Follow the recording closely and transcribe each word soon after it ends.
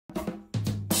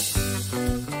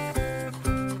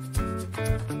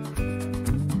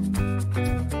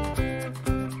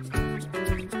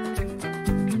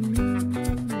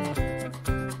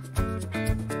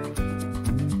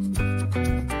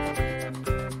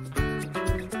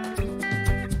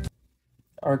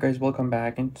Alright guys, welcome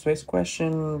back. In today's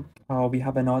question, we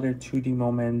have another 2D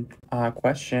moment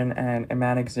question, and a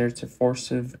man exerts a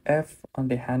force of F on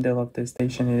the handle of the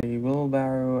stationary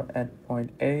wheelbarrow at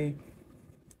point A.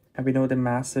 And we know the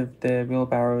mass of the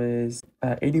wheelbarrow is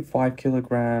 85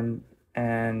 kilogram,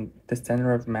 and the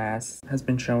center of mass has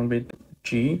been shown with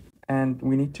G. And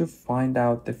we need to find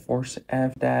out the force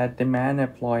F that the man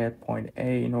apply at point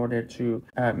A in order to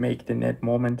make the net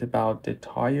moment about the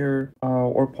tire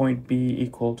or point B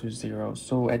equal to 0.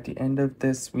 So at the end of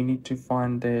this, we need to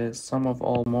find the sum of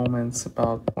all moments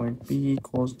about point B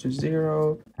equals to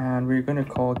 0. And we're going to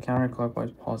call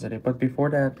counterclockwise positive. But before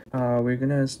that, we're going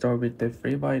to start with the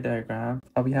free body diagram.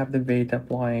 We have the weight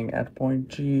applying at point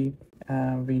G.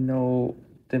 We know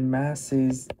the mass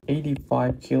is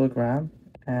 85 kilogram.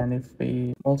 And if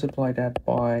we multiply that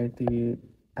by the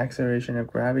acceleration of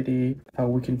gravity,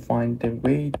 we can find the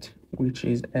weight, which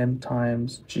is m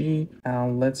times g.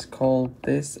 And let's call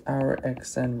this our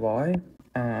x and y.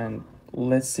 And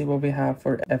let's see what we have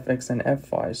for fx and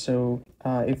fy. So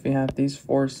if we have this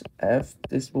force F,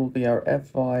 this will be our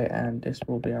Fy and this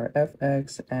will be our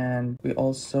Fx. And we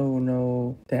also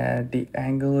know that the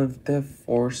angle of the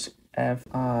force F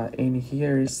in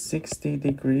here is 60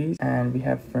 degrees, and we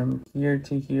have from here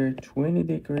to here 20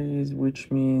 degrees,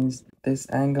 which means this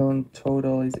angle in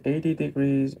total is 80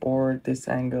 degrees, or this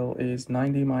angle is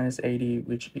 90 minus 80,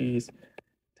 which is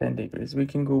 10 degrees. We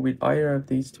can go with either of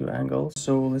these two angles.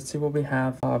 So let's see what we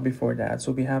have before that.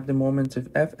 So we have the moment of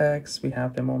Fx, we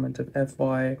have the moment of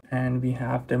Fy, and we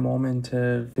have the moment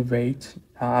of the weight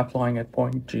applying at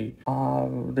point G.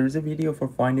 There's a video for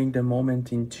finding the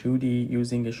moment in 2D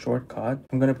using a shortcut.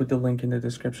 I'm going to put the link in the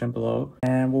description below.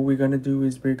 And what we're going to do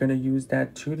is we're going to use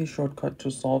that 2D shortcut to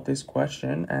solve this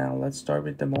question. And let's start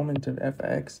with the moment of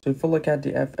Fx. So if we look at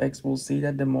the Fx, we'll see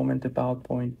that the moment about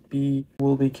point B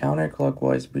will be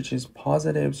counterclockwise, which is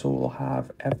positive. So we'll have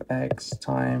Fx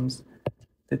times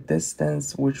the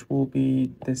distance, which will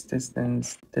be this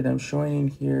distance that I'm showing in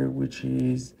here, which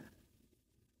is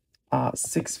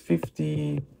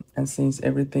 650. And since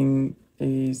everything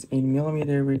is in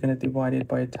millimeter, we're going to divide it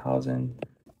by 1000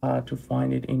 to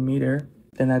find it in meter.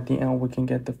 Then at the end, we can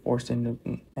get the force in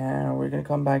Newton. And we're going to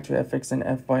come back to Fx and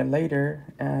Fy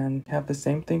later and have the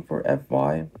same thing for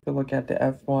Fy. If we look at the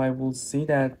Fy, we'll see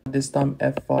that this time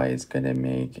Fy is going to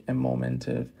make a moment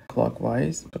of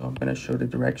clockwise. So I'm going to show the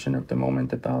direction of the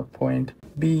moment about point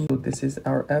B. So this is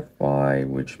our Fy,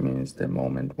 which means the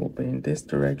moment will be in this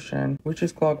direction, which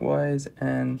is clockwise,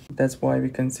 and that's why we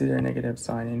consider a negative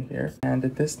sign in here. And the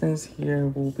distance here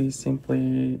will be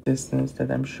simply distance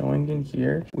that I'm showing in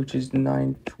here, which is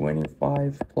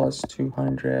 925 plus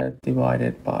 200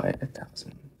 divided by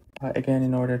 1000. Again,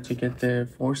 in order to get the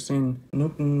force in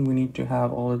Newton, we need to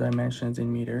have all the dimensions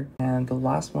in meter. And the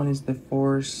last one is the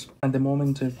force at the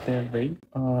moment of the weight,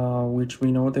 which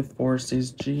we know the force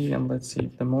is G. And let's see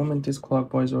if the moment is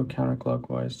clockwise or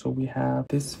counterclockwise. So we have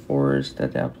this force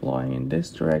that they're applying in this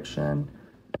direction.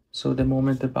 So the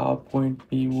moment about point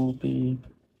B will be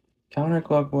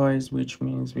counterclockwise, which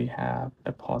means we have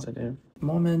a positive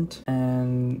moment.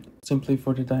 And simply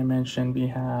for the dimension, we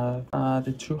have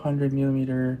the 200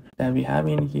 millimeter that we have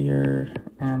in here,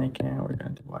 and again we're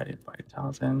going to divide it by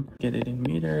 1000, get it in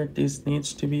meter. This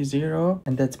needs to be 0,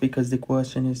 and that's because the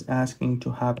question is asking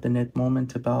to have the net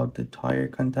moment about the tire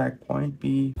contact point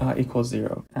B equals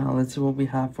 0. Now let's see what we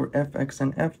have for Fx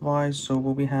and Fy. So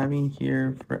what we have in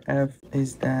here for F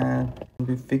is that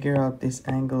we figure out this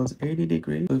angle is 80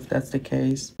 degrees. So if that's the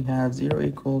case, we have 0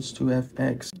 equals to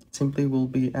Fx. Simply will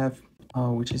be F,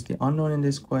 which is the unknown in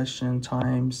this question,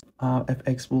 times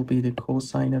Fx will be the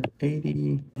cosine of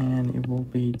 80, and it will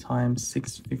be times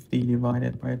 650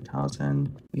 divided by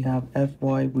 1000. We have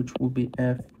Fy, which will be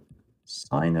F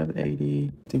sine of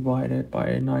 80 divided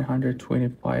by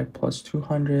 925 plus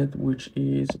 200, which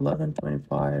is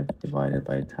 1125 divided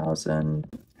by 1000.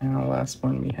 And our last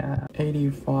one, we have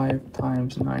 85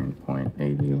 times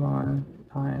 9.81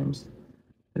 times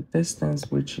the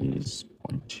distance, which is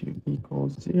 0.2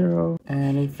 equals 0.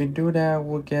 And if we do that,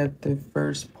 we'll get the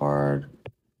first part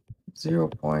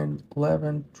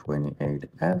 0.1128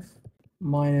 F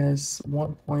minus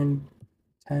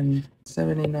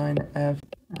 1.1079 F,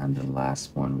 and the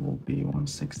last one will be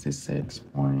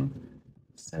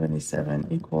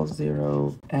 166.77 equals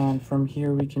 0. And from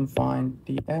here we can find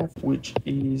the F, which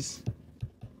is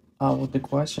what the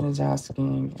question is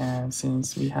asking. And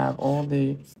since we have all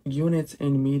the units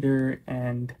in meter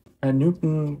and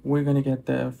Newton, we're going to get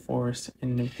the force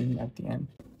in Newton at the end.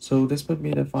 So this would be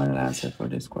the final answer for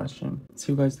this question.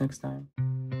 See you guys next time.